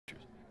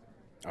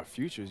Our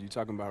futures? You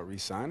talking about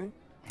re-signing?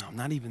 No,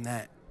 not even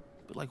that.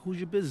 But, like, who's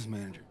your business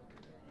manager?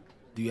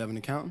 Do you have an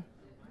accountant?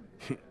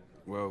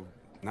 Well,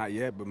 not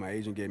yet, but my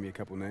agent gave me a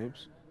couple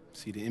names.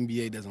 See, the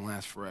NBA doesn't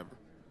last forever.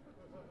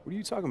 What are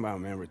you talking about,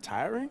 man?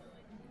 Retiring?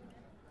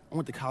 I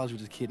went to college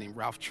with this kid named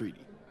Ralph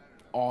Treaty.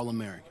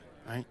 All-American,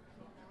 right?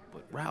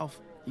 But Ralph,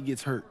 he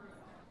gets hurt.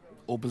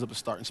 Opens up a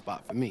starting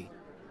spot for me.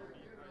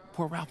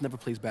 Poor Ralph never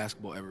plays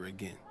basketball ever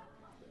again.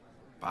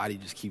 Body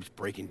just keeps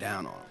breaking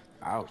down on him.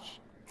 Ouch.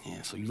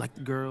 Yeah, so you like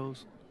the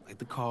girls, like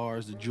the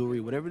cars, the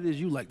jewelry, whatever it is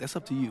you like, that's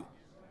up to you.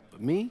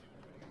 But me,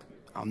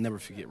 I'll never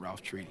forget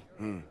Ralph Treaty.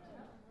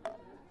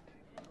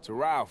 To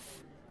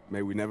Ralph,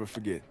 may we never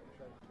forget.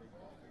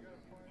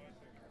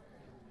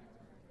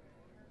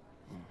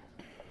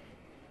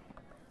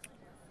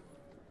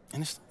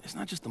 And it's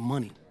not just the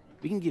money.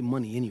 We can get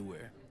money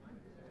anywhere.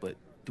 But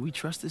do we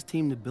trust this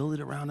team to build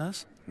it around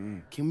us?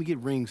 Can we get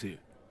rings here?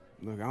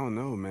 Look, I don't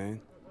know,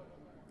 man.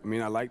 I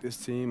mean, I like this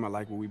team. I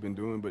like what we've been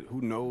doing, but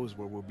who knows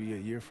where we'll be a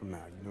year from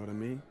now, you know what I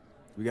mean?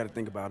 We got to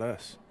think about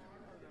us.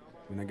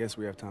 And I guess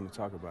we have time to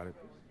talk about it.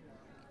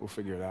 We'll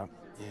figure it out.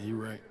 Yeah, you're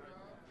right.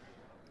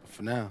 But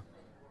for now,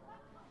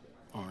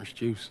 orange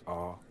juice.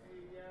 Oh.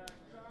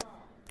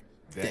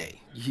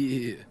 Day.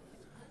 Yeah.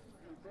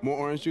 More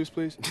orange juice,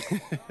 please?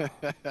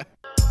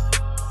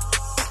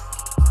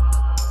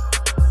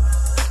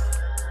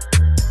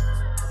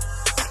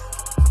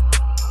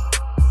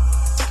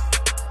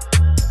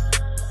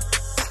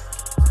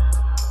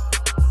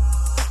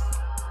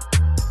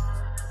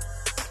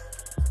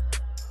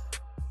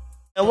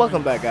 And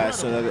welcome back, guys,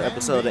 to another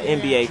episode of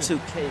NBA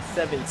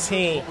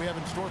 2K17.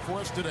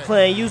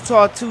 Playing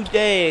Utah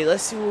today.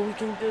 Let's see what we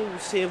can do.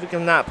 See if we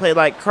can not play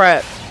like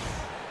crap.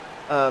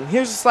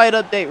 Here's a slight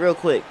update real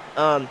quick.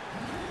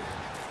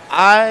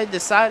 I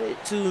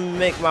decided to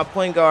make my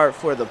point guard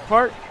for the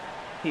park.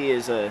 He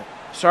is a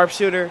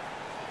sharpshooter.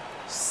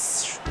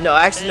 No,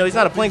 actually, no, he's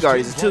not a point guard.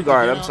 He's a two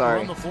guard. I'm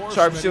sorry.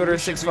 Sharpshooter,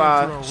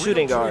 6'5",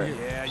 shooting guard.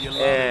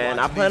 And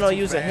I plan on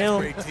using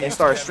him and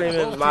start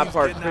streaming my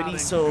part pretty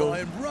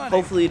soon.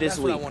 Hopefully this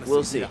week.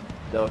 We'll see.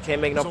 Though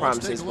can't make no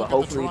promises, but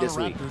hopefully this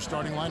week.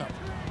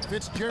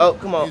 Oh,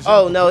 come on.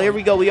 Oh, no, here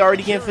we go. We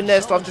already getting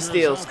finessed off the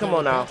steals. Come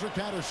on now.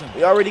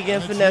 We already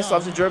getting finessed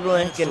off the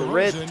dribbling, getting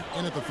ripped.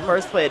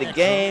 First play of the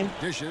game.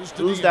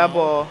 Lose that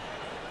ball.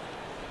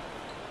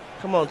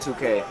 Come on,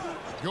 2K.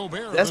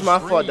 That's my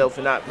fault, though,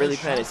 for not really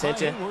paying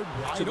attention.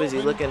 Too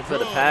busy looking for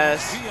the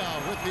pass.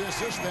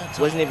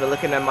 Wasn't even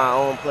looking at my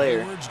own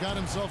player.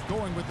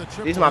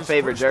 These are my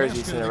favorite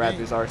jerseys in the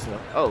Raptors arsenal.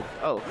 Oh,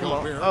 come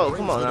on. Oh,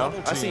 come on now.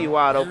 I see you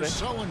wide open.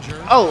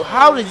 Oh,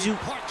 how did you?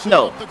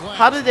 No.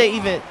 How did they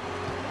even?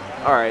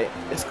 All right,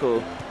 it's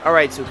cool. All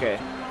right, 2K.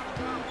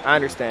 I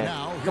understand.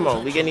 Come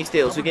on, we getting these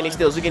steals. We getting these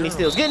steals. We getting these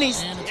steals. Getting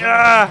these.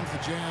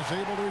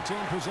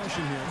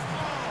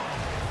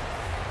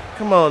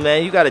 Come on,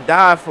 man. You got to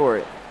die for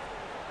it.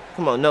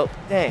 Come on. No.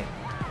 Dang.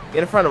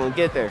 Get in front of him.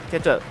 Get there.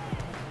 Catch up.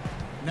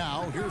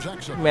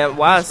 Man,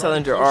 why is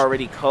Sellinger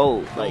already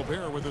cold? Like,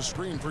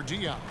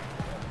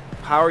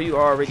 how are you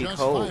already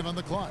cold?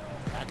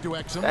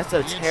 That's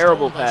a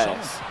terrible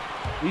pass.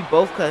 We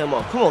both cut him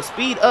off. Come on.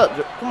 Speed up.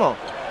 Come on.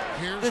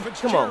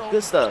 Come on.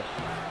 Good stuff.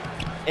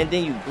 And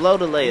then you blow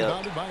the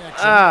layup.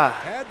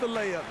 Had the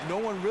layup. No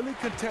one really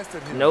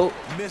contested him. Nope.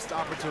 Missed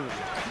opportunity.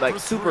 Like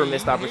super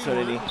missed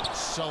opportunity.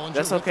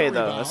 That's okay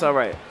though. That's all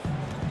right.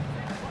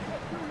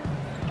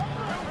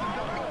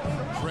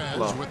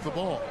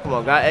 Come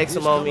on, got X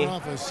him on me. Yeah,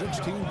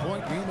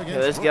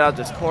 let's get out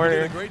this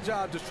corner.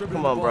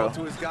 Come on, bro.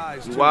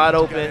 You wide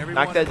open.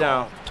 Knock that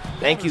down.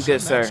 Thank you,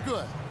 good sir.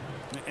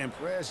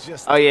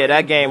 Oh yeah,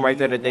 that game right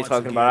there that they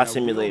talking about, I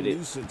simulated.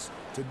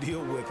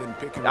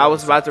 I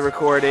was about to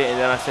record it, and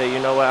then I said, you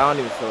know what, I don't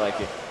even feel like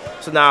it.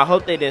 So now I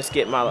hope they didn't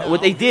skip my, well,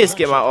 they did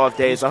skip my off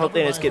days. I hope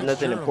they didn't skip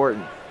nothing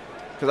important.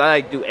 Because I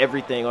like do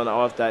everything on the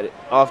off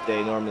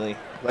day normally.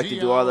 I like to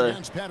do all the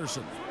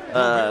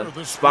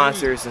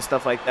sponsors and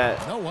stuff like that.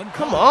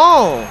 Come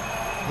on.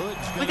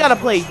 We got to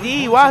play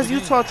D. Why is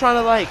Utah trying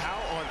to, like,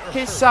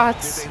 hit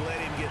shots?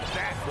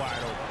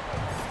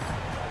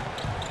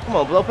 Come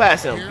on, blow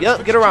past him.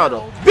 Yep, get around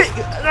him.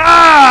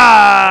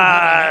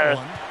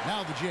 Ah!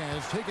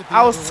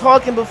 I was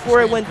talking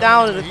before it went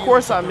down, and of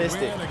course I missed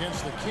it.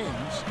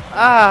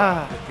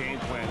 Ah.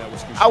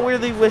 I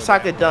really wish I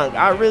could dunk.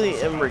 I really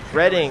am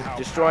regretting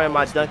destroying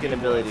my dunking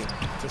ability.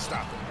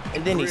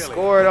 And then he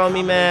scored on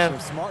me, man.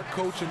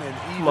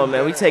 Come on,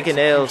 man. We taking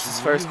L's this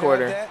first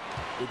quarter.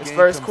 This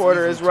first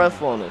quarter is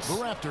rough on us. The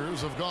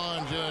Raptors have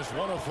gone just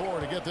 1 of 4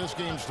 to get this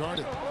game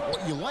started.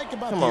 What you like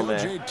about Come on,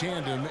 man.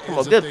 Come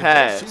on, good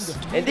pass.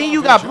 And then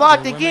you got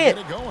blocked again.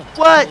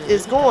 What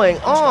is going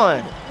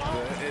on?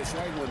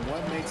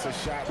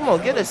 Come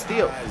on, get a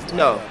steal.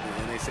 No.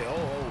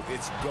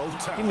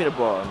 Give me the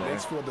ball, man.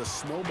 Thanks for the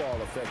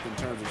snowball effect in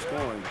terms of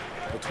scoring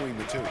between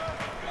the two.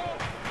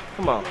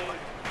 Come on.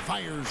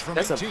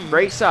 That's a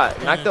great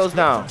shot. Knock those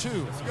down.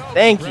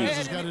 Thank you.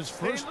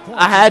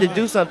 I had to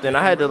do something.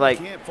 I had to, like,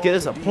 get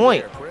us a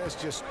point.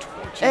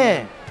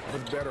 Man.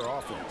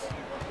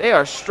 They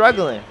are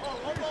struggling.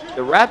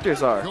 The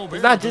Raptors are.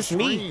 It's not just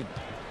me.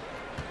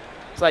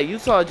 It's like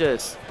Utah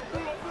just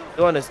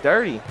doing us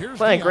dirty.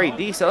 Playing great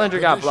D. Sullinger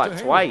got blocked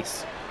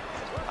twice.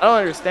 I don't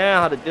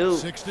understand how the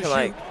dude can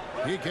like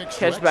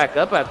catch back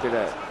up after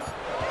that.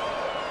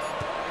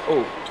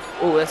 Oh,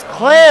 that's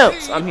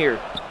clamps. I'm here.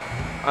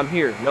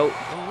 Nope.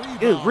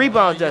 Good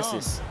rebound,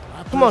 Justice.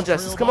 Come on,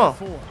 Justice. Come on,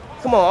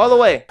 all the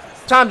way.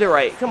 Timed it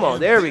right. Come on,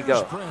 there we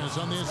go.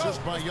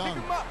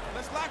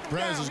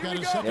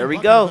 There we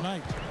go.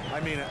 I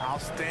mean, an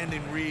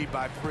outstanding read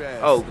by Prez.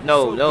 Oh,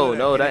 no,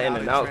 that in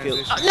and out kill.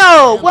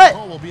 No, what?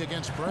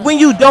 When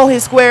you don't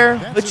hit square,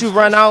 but you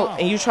run out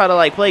and you try to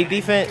like play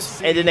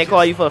defense and then they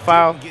call you for a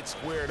foul.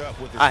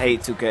 I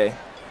hate 2K.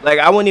 Like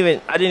I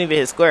didn't even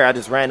hit square. I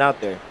just ran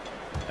out there.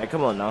 Like,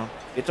 come on now.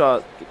 Get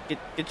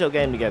your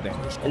game together.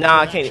 And now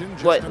I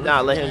can't. What?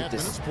 Nah, let him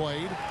just.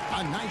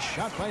 A nice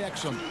shot by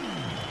Exum.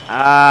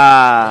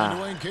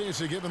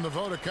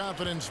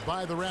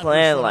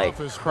 Playing like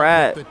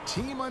crap. The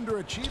team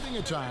underachieving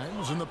at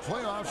times in the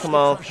playoffs. Come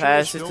on,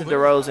 pass it to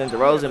DeRozan.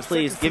 DeRozan,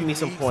 please give me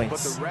some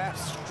points.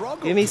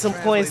 Give me some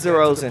points,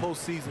 DeRozan.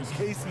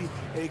 Casey,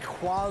 a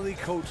quality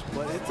coach,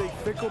 but it's a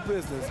fickle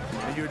business,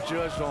 and you're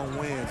judged on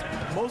wins.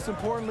 Most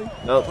importantly,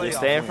 nope, just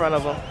stay in front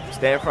of him.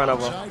 Stay in front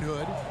of him.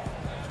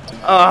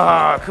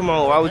 Ah, come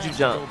on, why would you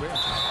jump?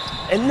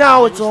 And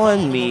now it's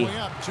on me.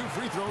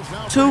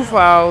 2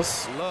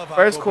 fouls,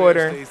 first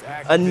quarter,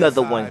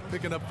 another one.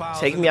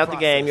 Take me out the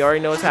game. You already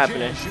know what's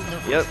happening.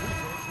 Yep.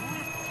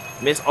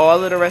 Missed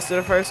all of the rest of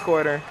the first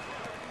quarter.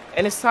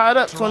 And it's tied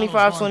up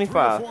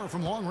 25-25.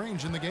 From long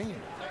range in the game.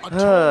 Come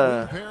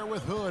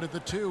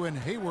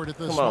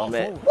on,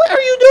 man. What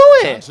are you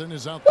doing?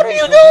 What are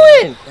you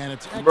doing?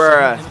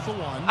 Bruh.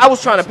 I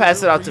was trying to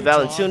pass it out to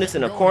Valanciunas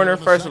in the corner,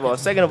 first of all.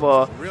 Second of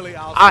all,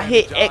 I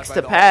hit X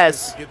to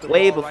pass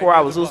way before I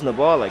was losing the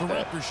ball like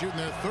that.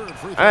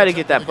 I had to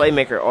get that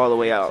playmaker all the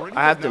way out.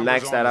 I have to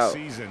max that out.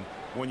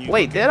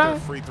 Wait, did I? I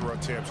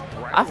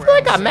feel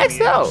like I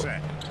maxed out.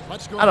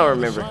 I don't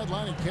remember.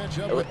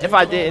 If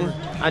I didn't,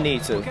 I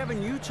need to.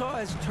 Utah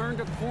has turned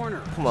a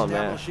corner. Come on,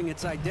 man.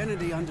 Its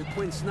identity under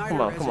Quinn Snyder.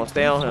 Come on.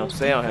 Stay on him.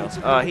 Stay on him.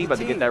 He about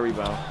to get that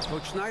rebound.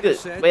 Good.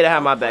 Said, way to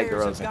have my back,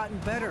 DeRozan.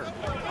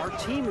 Our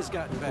team has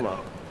gotten better. Come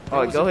on.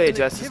 Oh, go ahead,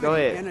 Justice. Go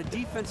ahead. And a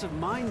defensive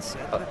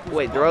mindset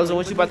wait, DeRozan,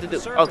 what you about to do?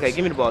 Okay,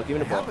 give me the ball. Give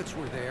me the ball.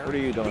 What are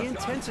you doing?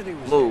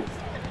 Move.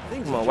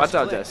 Come on, watch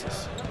out,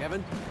 Justice.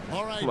 Come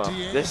on.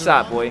 This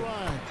shot, boy.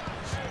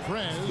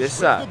 This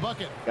shot.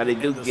 Gotta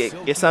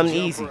get something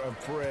easy.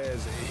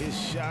 His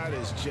shot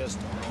is just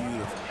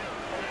beautiful.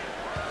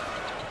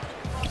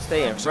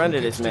 Stay in front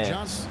of this man.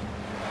 Outside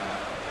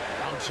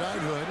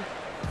Hood.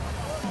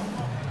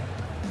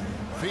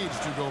 Feeds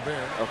to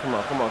Gobert. Oh, come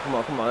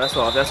on. That's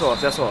off.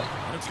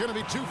 And it's gonna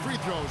be 2 free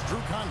throws.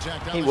 Drew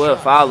contact. He will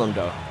foul him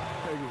though.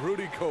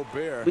 Rudy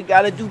Gobert. We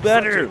gotta do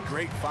better.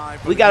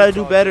 We gotta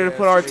do better to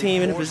put our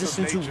team in a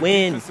position to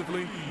win.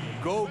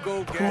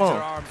 Come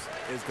on.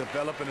 Is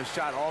developing a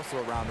shot also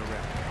around the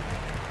rim.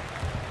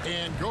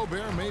 And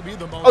Gobert may be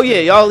the most. Oh yeah,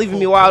 y'all leaving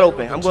me wide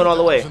open. I'm going all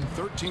the way. I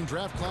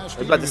was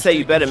about to say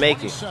you better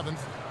make it.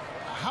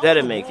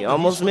 Better make it.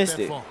 Almost missed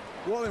it.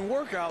 Well, in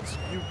workouts,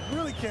 you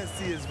really can't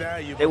see his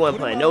value. They weren't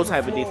playing no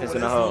type of defense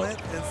in the hole.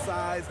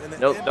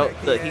 Nope.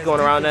 Look, he's going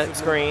around that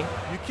screen.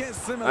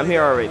 I'm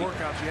here already. You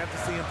have to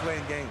see him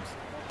playing games.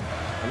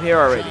 I'm here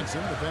already.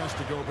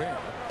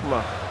 Come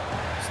on.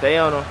 Stay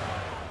on him.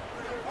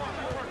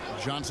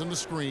 Johnson the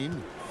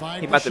screen.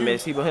 He about to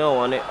miss. He don't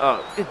want it.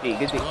 Oh, good D.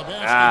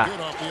 Ah.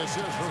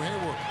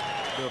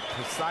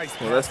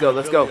 Well, let's go.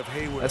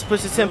 Let's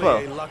push the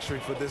tempo.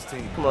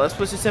 Come on, let's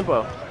push the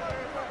tempo.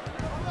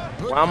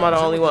 Why am I the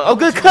only one? Oh,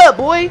 good cut,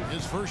 boy.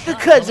 Good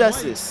cut,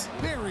 Justice.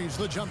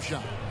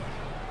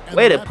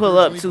 Way to pull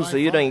up, too, so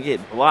you don't get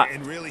blocked.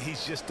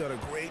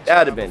 That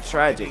would have been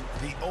tragic.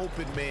 The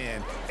open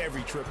man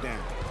every trip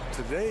down.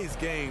 Today's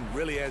game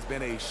really has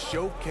been a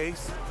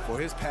showcase for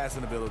his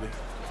passing ability.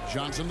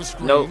 Johnson the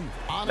screen. Nope.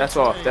 That's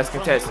off. That's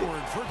contested.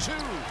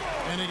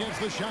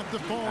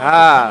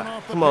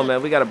 Ah, come on,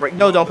 man. We got to break.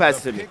 No, don't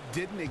pass it to me.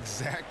 Didn't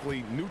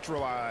exactly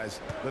neutralize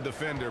the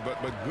defender, but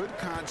good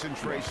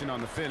concentration on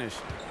the finish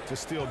to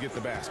still get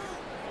the basket.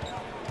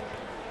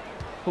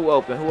 Who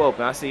open?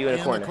 I see you in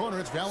the corner.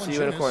 See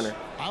you in the corner.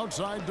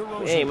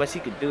 There ain't much he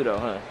could do, though,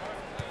 huh?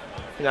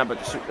 He's not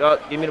about to shoot. Oh,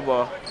 give me the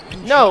ball.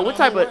 No, what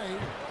type of...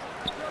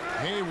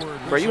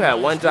 Bro, you had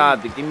one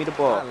job to give me the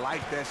ball. I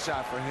like that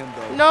shot for him,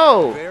 though.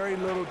 No. Very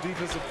little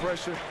defensive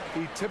pressure.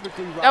 He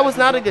typically that was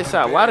not a good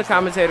shot. Why the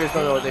commentators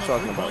don't know what they're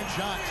talking about?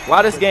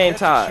 Why this game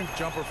tied?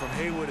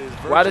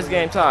 Why this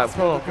game tied?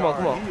 Come on.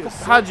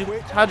 How'd you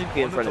get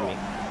in front of me?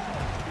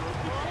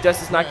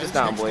 Justice, knock this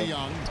down, boy.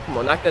 Come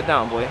on, knock that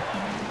down, boy.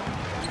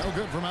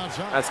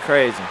 That's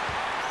crazy.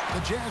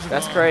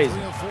 That's crazy.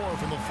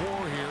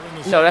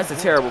 No, that's a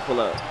terrible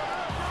pull-up.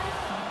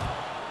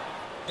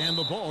 And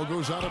the ball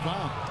goes out of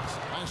bounds.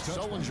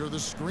 Sullinger the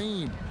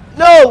screen.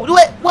 No,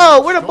 what?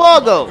 Whoa, where'd the ball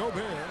go?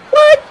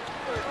 What?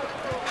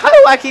 How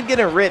do I keep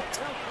getting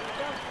ripped?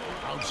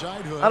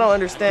 I don't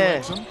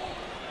understand.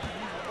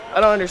 I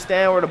don't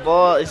understand where the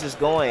ball is just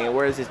going and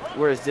where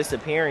it's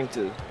disappearing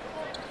to.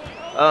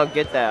 I don't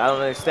get that. I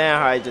don't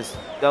understand how it just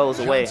goes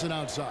away.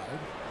 Outside.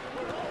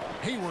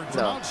 Hayward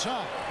No.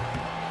 outside.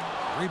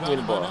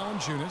 Uniball.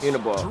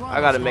 Uniball.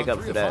 I got to make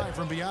up for that.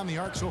 From beyond the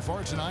arc so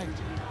far tonight.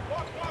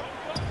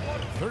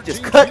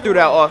 Just cut through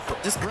that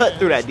off. Just cut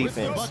through that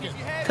defense.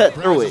 Cut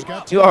through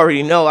it. You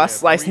already know I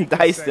sliced and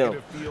diced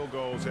them.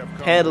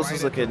 Handles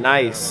was looking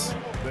nice.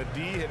 The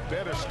D had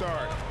better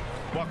start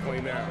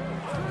buckling now.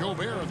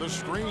 Gobert the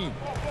screen.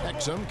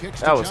 Exum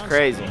kicks That was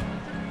crazy.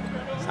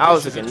 I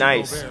was looking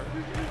nice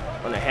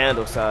on the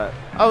handle side.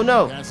 Oh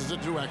no. Passes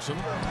it to Exum.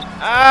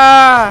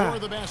 Ah!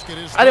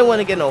 I didn't want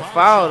to get no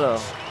foul though.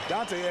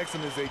 Dante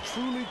Exum is a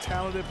truly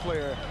talented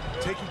player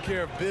taking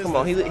care of business. Come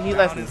on, he down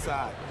left me.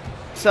 inside.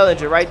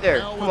 Sellinger right there.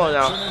 Come on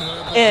now.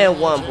 And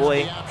one,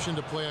 boy.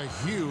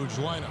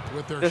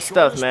 Good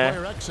stuff,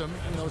 man.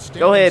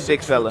 Go ahead,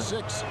 big fella.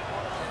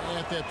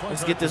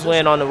 Let's get this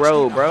win on the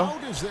road, bro.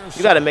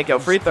 You got to make your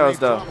free throws,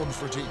 though.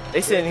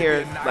 They sitting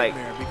here, like,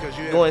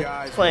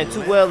 playing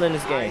too well in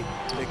this game.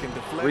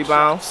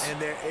 Rebounds.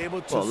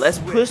 Well, let's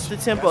push the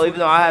tempo, even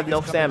though I have no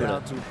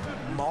stamina.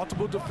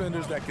 Multiple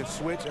defenders that can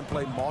switch and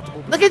play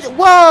multiple. Look at,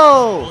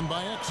 whoa!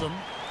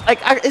 Like,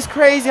 it's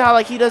crazy how,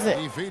 like, he doesn't.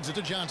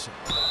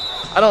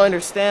 I don't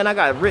understand. I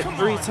got ripped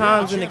 3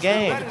 times in the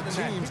game.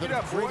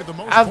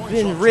 I've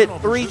been ripped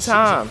 3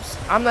 times.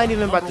 I'm not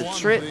even about to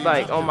trip,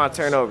 like, on my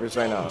turnovers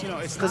right now.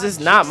 Because it's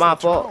not my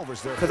fault.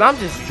 Because I'm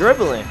just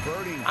dribbling.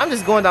 I'm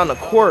just going down the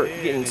court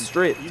getting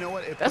stripped.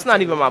 That's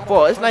not even my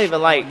fault. It's not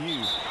even like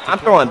I'm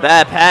throwing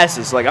bad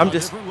passes. Like, I'm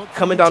just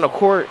coming down the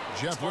court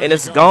and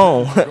it's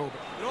gone.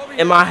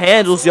 And my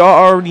handles, y'all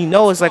already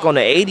know, it's like on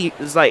the 80,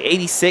 it's like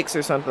 86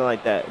 or something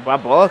like that. By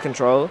ball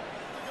control.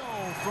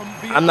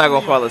 I'm not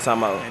going to call a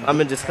timeout. I'm going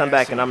to just come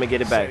back and I'm going to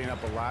get it back.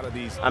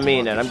 I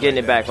mean that. I'm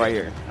getting it back right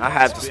here. I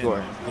have to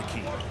score.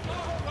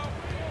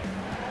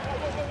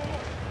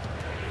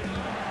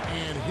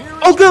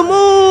 Oh, good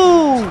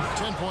move!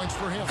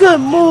 Good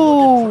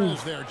move!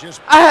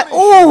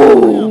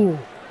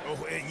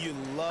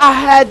 I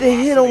had to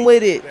hit him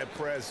with it.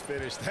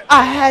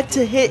 I had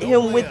to hit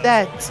him with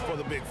that.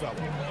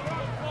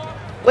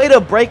 Way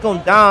to break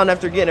him down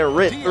after getting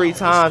ripped 3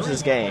 times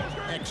this game.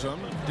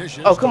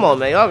 Oh, come on,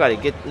 man. Y'all got to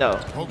get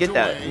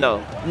that.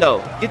 No.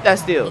 Get that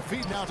steal.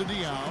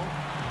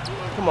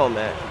 Come on,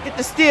 man. Get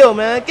the steal,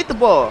 man. Get the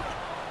ball.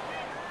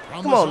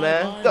 Come on,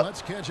 man. Go.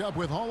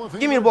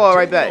 Give me the ball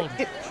right back.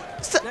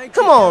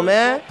 Come on,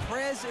 man.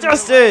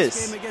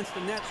 Justice.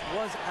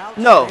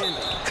 No.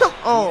 Come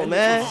on,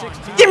 man.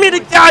 Give me the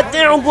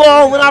goddamn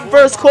ball when I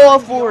first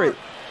called for it.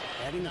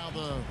 Now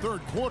the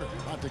third quarter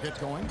about to get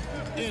going.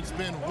 It's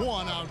been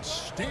one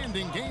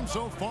outstanding game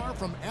so far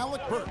from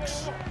Alec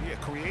Burks. Yeah,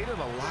 created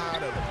a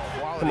lot of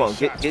quality. Come on,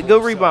 get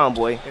good rebound,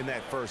 boy. In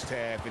that first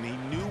half, and he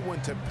knew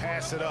when to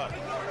pass it up.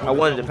 I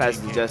wanted to pass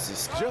it to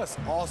Justice. Just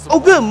awesome. Oh,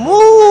 good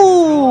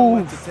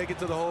move!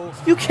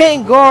 You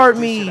can't guard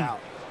me.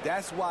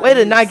 Way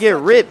to not get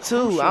ripped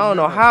too. I don't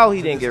know how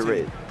he didn't get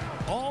ripped.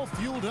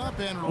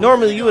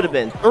 Normally you would have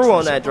been through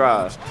on that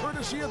drive.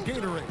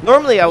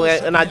 Normally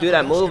when I do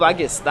that move, I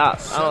get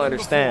stopped. I don't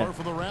understand.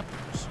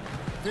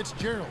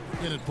 Fitzgerald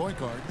in at point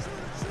guard.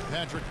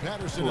 Patrick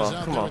Patterson is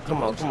out there.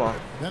 Come on.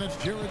 Then it's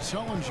Jared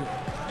Sullinger,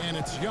 and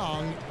it's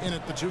Young in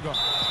at the 2 guard.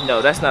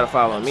 No, that's not a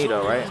foul on me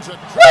though, right?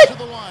 What?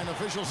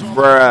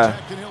 Bruh.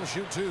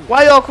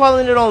 Why y'all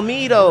calling it on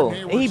me though?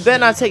 And he better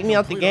not take me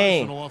out the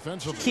game.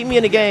 Keep me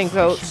in the game,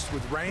 coach.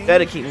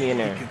 Better keep me in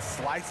there.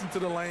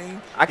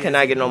 I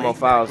cannot get no more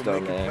fouls though,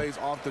 man.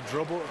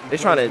 They're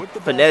trying to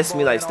finesse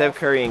me like Steph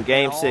Curry in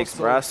Game 6,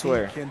 bro. I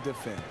swear.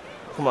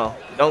 Come on.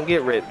 Don't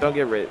get ripped. Don't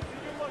get ripped.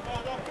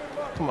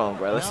 Come on,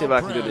 bro. Let's see if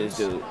I can do this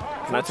dude.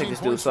 Can I take this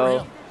dude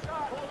solo?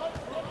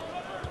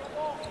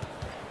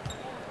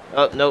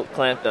 Oh, nope.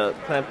 Clamped up.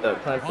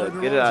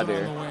 Get it out of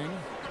there.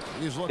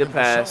 Good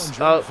pass.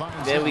 Oh,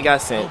 then we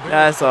got sent.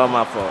 That's all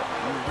my fault.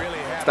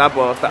 Stop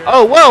ball. Stop.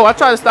 Oh, whoa. I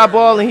tried to stop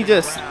ball and he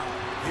just.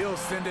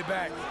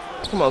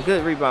 Come on.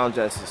 Good rebound,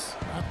 Justice.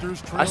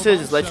 I should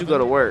just let you go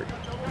to work.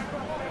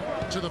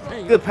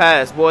 Good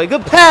pass, boy.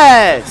 Good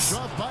pass.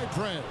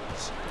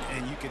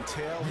 And you can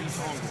tell he's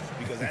hungry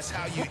because that's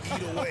how you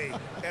eat away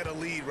at a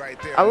lead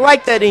right there. I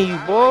like that in you,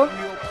 boy.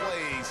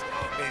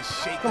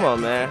 Come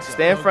on, man.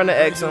 Stay in front of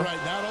Exum.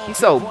 He's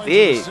so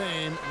big.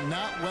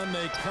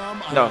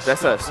 No,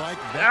 that's us.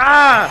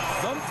 Ah!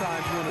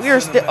 We are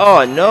still.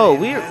 Oh no,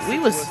 we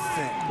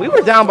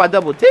were down by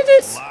double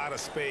digits.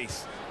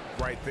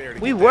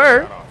 We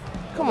were.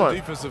 Come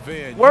on.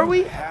 Were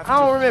we? I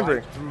don't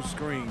remember.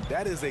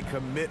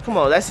 Come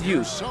on, that's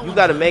you. You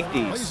got to make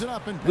these.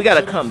 We got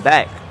to come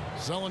back.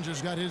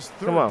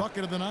 Come on.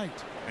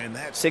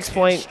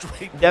 6-point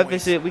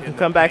deficit. We can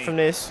come back from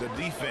this.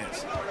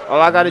 All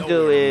I got to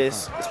do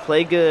is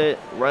play good,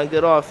 run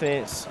good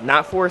offense,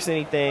 not force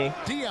anything,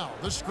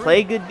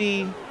 play good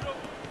D.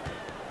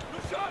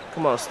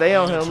 Come on, stay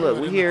on him. Look,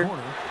 we here.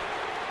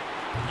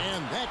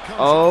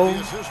 Oh,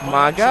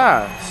 my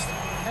gosh.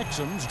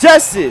 Exum's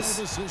Justice.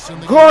 5 assists in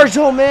the Guard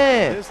your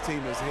man. This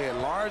team is here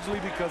largely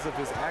because of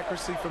his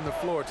accuracy from the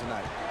floor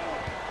tonight.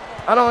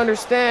 I don't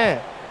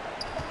understand.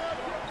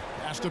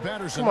 Pass to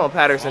Patterson. Come on,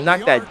 Patterson. On Knock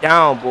the that arc.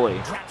 down, boy.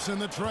 Drops in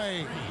the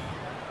tray.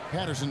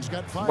 Patterson's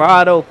got 5.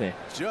 Wide open.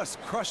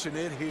 Just crushing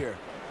it here.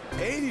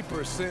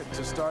 80%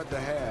 to start the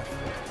half.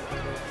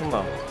 Come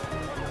on.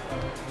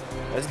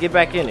 Let's get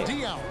back in it.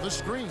 Diallo, the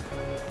screen.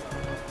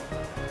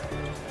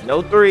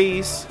 No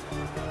threes.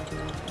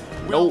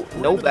 No, Well,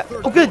 no we're into back. the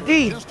third Oh, good quarter.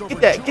 D. Just over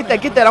Get that, 2 get that, and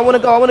a get that. I half want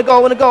to go, I want to go, I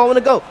want to go, I want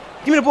to go.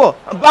 Give me the ball.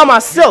 I'm by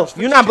myself.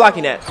 You're not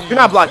blocking that. You're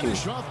not blocking me.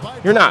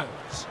 You're not.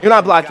 You're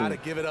not blocking Gotta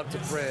me. give it up to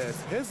Prez.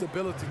 His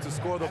ability to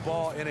score the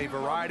ball in a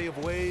variety of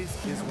ways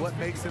is what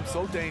makes him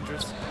so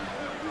dangerous.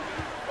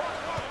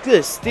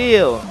 Good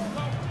steal.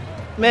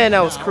 Man,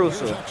 that was Now,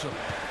 crucial. here's Exum.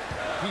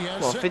 He has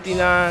Come on, 6.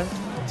 59.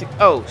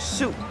 Oh,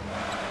 shoot.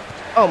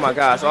 Oh, my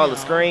gosh. All the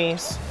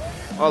screens.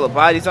 All the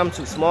bodies. I'm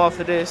too small for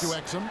To this.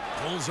 Exum,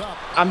 pulls up.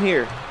 I'm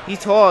here. He's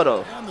tall,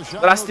 though. And the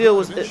shot But I no still good.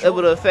 was It is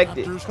able to short. affect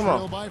it. Raptors Come trail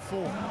on. by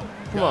 4.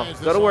 Come on. Guys,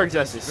 Go to this work,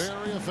 offense Justice.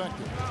 Very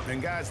effective.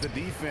 And guys, the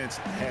defense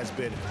has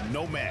been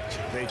no match.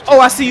 They've Oh,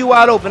 I see you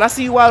wide open. I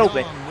see you wide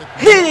open.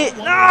 Hit it.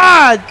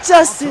 Ah, With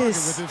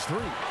Justice. his 3.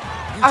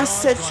 I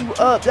set you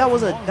up. That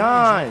was a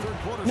dime.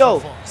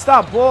 No,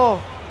 stop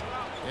ball.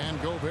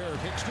 And Gobert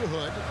kicks to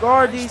Hood.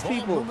 Guard Nice these ball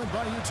people. movement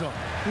by Utah.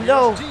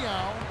 No. Here's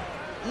Diallo.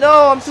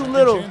 No, I'm too Second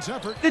little. chance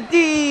effort. The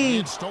D.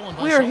 It's stolen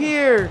by We're Sullivan.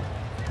 here.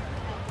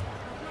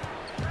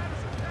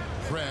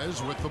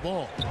 Prez with the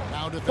ball.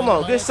 Now Come defended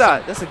on, by good Exum.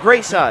 shot. That's a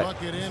great shot.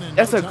 Bucket in in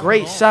That's no a time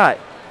great at all. shot.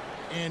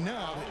 And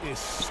now is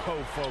so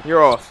focused.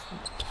 You're off.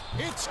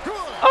 it's good.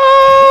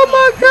 Oh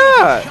my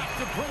God. Shot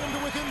to bring him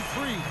to within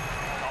 3.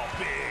 Oh,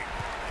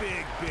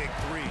 big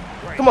three.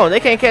 Right. Come on, they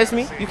can't catch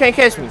me. You can't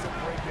catch me.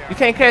 You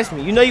can't catch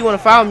me. You know you want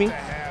to foul me. To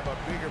have a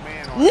bigger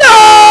man on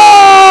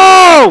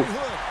No! Hood.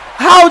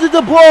 How did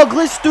the ball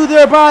glitch through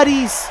their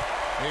bodies?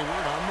 Hayward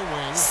on the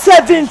wing.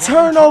 7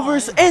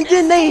 turnovers and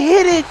then they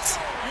hit it.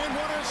 And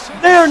what a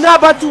save. They are not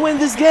about to win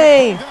this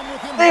game.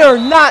 They are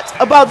not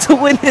about to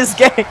win this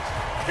game.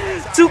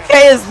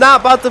 2K is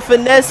not about to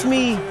finesse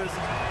me.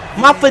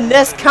 My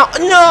finesse count,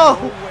 no.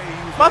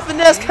 My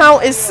finesse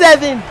count is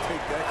 7.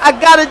 I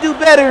gotta do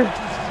better.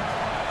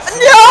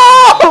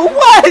 No,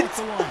 what?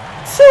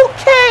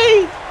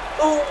 2K,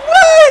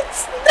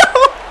 what? No.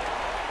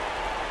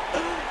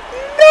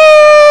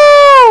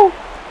 No.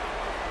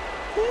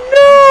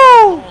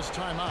 No. Calls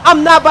timeout.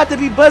 I'm not about to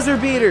be buzzer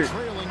beater.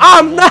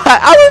 I'm not.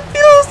 I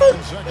refuse to.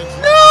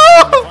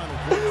 No.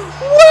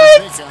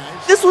 What?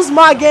 This was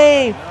my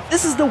game.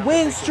 This is the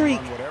win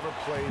streak. whatever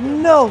play they're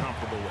No. most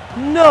comfortable with.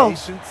 No.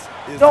 Patience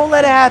is Don't the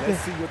let it key. happen.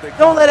 Let's see what they Don't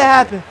come let it up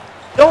happen.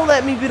 Don't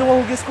let me be the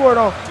one who gets scored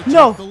on.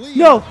 No.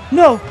 No.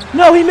 No.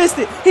 No. He missed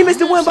it. He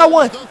missed it. Win by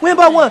 1. Win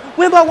by 1.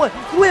 Win by 1.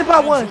 Win by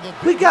 1.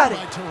 We got it.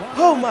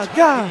 Oh my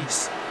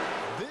gosh.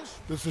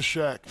 This is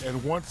Shaq,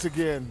 and once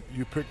again,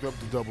 you picked up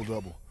the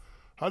double-double.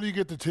 How do you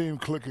get the team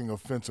clicking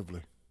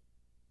offensively?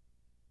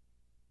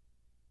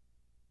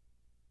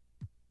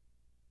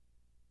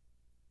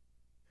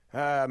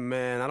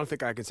 Man, I don't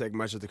think I can take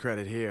much of the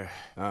credit here.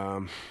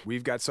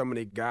 We've got so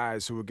many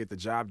guys who will get the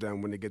job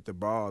done when they get the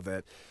ball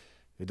that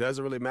it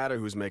doesn't really matter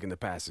who's making the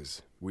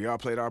passes. We all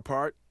played our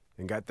part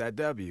and got that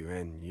W,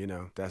 and, you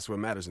know, that's what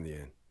matters in the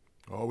end.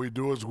 All we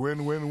do is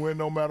win, win, win,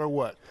 no matter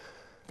what.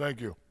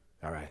 Thank you.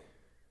 All right.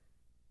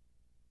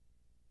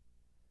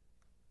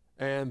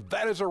 And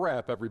that is a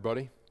wrap,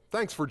 everybody.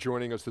 Thanks for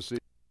joining us this evening.